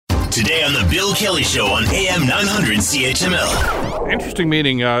Today on the Bill Kelly Show on AM 900 CHML. Interesting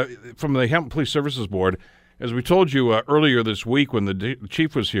meeting from the Hamilton Police Services Board. As we told you earlier this week when the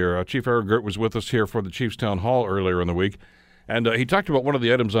chief was here, Chief Eric Gert was with us here for the Chief's Town Hall earlier in the week, and he talked about one of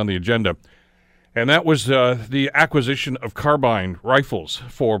the items on the agenda, and that was the acquisition of carbine rifles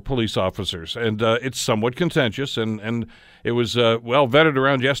for police officers. And it's somewhat contentious, and it was well vetted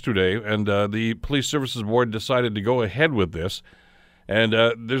around yesterday, and the Police Services Board decided to go ahead with this. And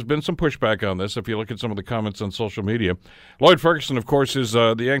there's been some pushback on this if you look at some of the comments on social media. Lloyd Ferguson, of course, is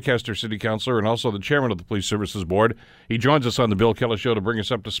the Ancaster City Councilor and also the chairman of the Police Services Board. He joins us on the Bill Kelly Show to bring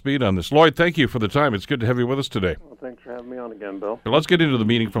us up to speed on this. Lloyd, thank you for the time. It's good to have you with us today. Well, thanks for having me on again, Bill. Let's get into the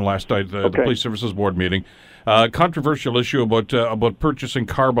meeting from last night, the Police Services Board meeting. Controversial issue about purchasing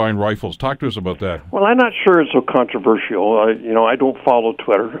carbine rifles. Talk to us about that. Well, I'm not sure it's so controversial. I don't follow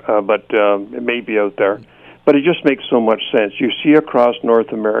Twitter, but it may be out there. But it just makes so much sense. You see across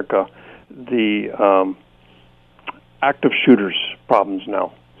North America the active shooters problems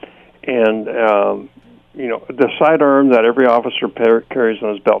now. And, the sidearm that every officer carries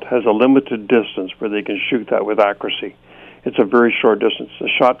on his belt has a limited distance where they can shoot that with accuracy. It's a very short distance. The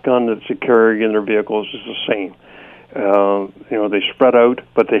shotgun that they carry in their vehicles is the same. They spread out,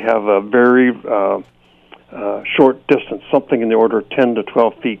 but they have a very short distance, something in the order of 10 to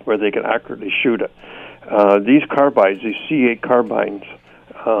 12 feet where they can accurately shoot it. These carbines, these C8 carbines,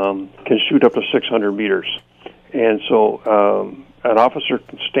 can shoot up to 600 meters. And so an officer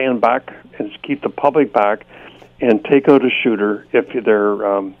can stand back and keep the public back and take out a shooter if they're,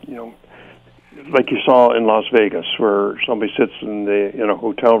 like you saw in Las Vegas, where somebody sits in a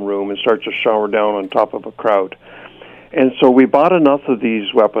hotel room and starts to shower down on top of a crowd. And so we bought enough of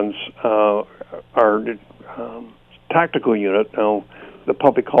these weapons. Our tactical unit, now the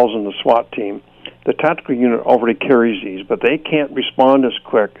public calls them the SWAT team, the tactical unit already carries these, but they can't respond as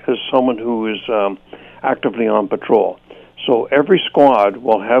quick as someone who is actively on patrol. So every squad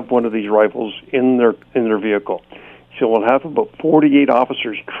will have one of these rifles in their vehicle. So we'll have about 48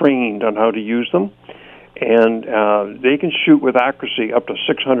 officers trained on how to use them, and they can shoot with accuracy up to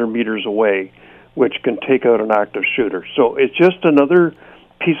 600 meters away, which can take out an active shooter. So it's just another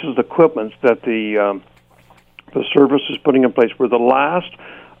piece of equipment that the service is putting in place. We're the last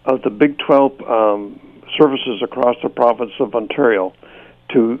of the Big 12 services across the province of Ontario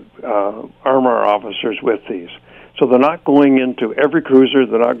to arm our officers with these. So they're not going into every cruiser.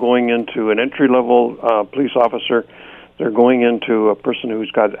 They're not going into an entry-level police officer. They're going into a person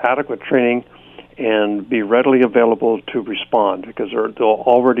who's got adequate training and be readily available to respond because they'll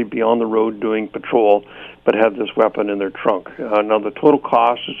already be on the road doing patrol but have this weapon in their trunk. Now, the total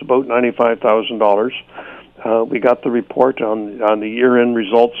cost is about $95,000. We got the report on the year-end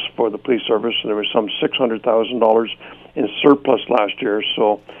results for the police service, and there was some $600,000 in surplus last year.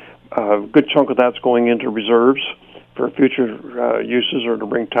 So a good chunk of that's going into reserves for future uses or to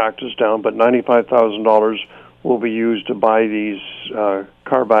bring taxes down, but $95,000 will be used to buy these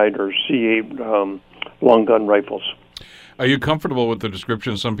carbide or C8 long gun rifles. Are you comfortable with the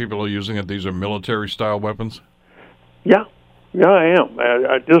description some people are using that these are military-style weapons? Yeah. Yeah, I am.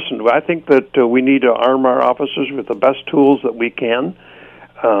 Listen, I think that we need to arm our officers with the best tools that we can.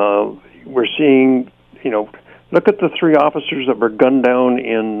 We're seeing, look at the 3 officers that were gunned down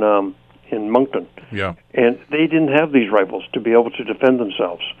in Moncton. Yeah. And they didn't have these rifles to be able to defend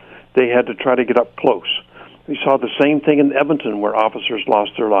themselves. They had to try to get up close. We saw the same thing in Edmonton where officers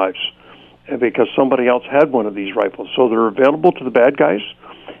lost their lives because somebody else had one of these rifles. So they're available to the bad guys.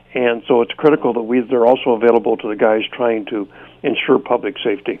 And so it's critical that they're also available to the guys trying to ensure public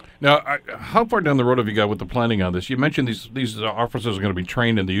safety. Now, how far down the road have you got with the planning on this? You mentioned these officers are going to be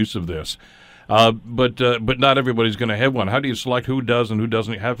trained in the use of this, but not everybody's going to have one. How do you select who does and who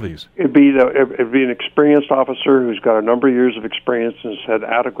doesn't have these? It'd be an experienced officer who's got a number of years of experience and has had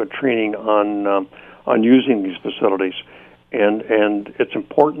adequate training on using these facilities, and it's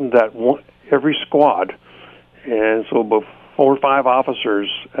important that every squad, and so about 4 or 5 officers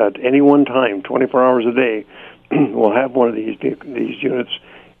at any one time, 24 hours a day, will have one of these units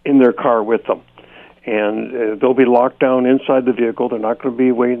in their car with them. And they'll be locked down inside the vehicle. They're not going to be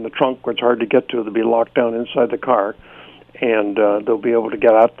away in the trunk where it's hard to get to. They'll be locked down inside the car, and they'll be able to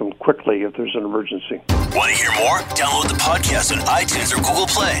get at them quickly if there's an emergency. Want to hear more? Download the podcast on iTunes or Google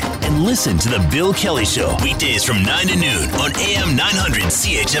Play and listen to The Bill Kelly Show weekdays from 9 to noon on AM 900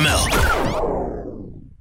 CHML.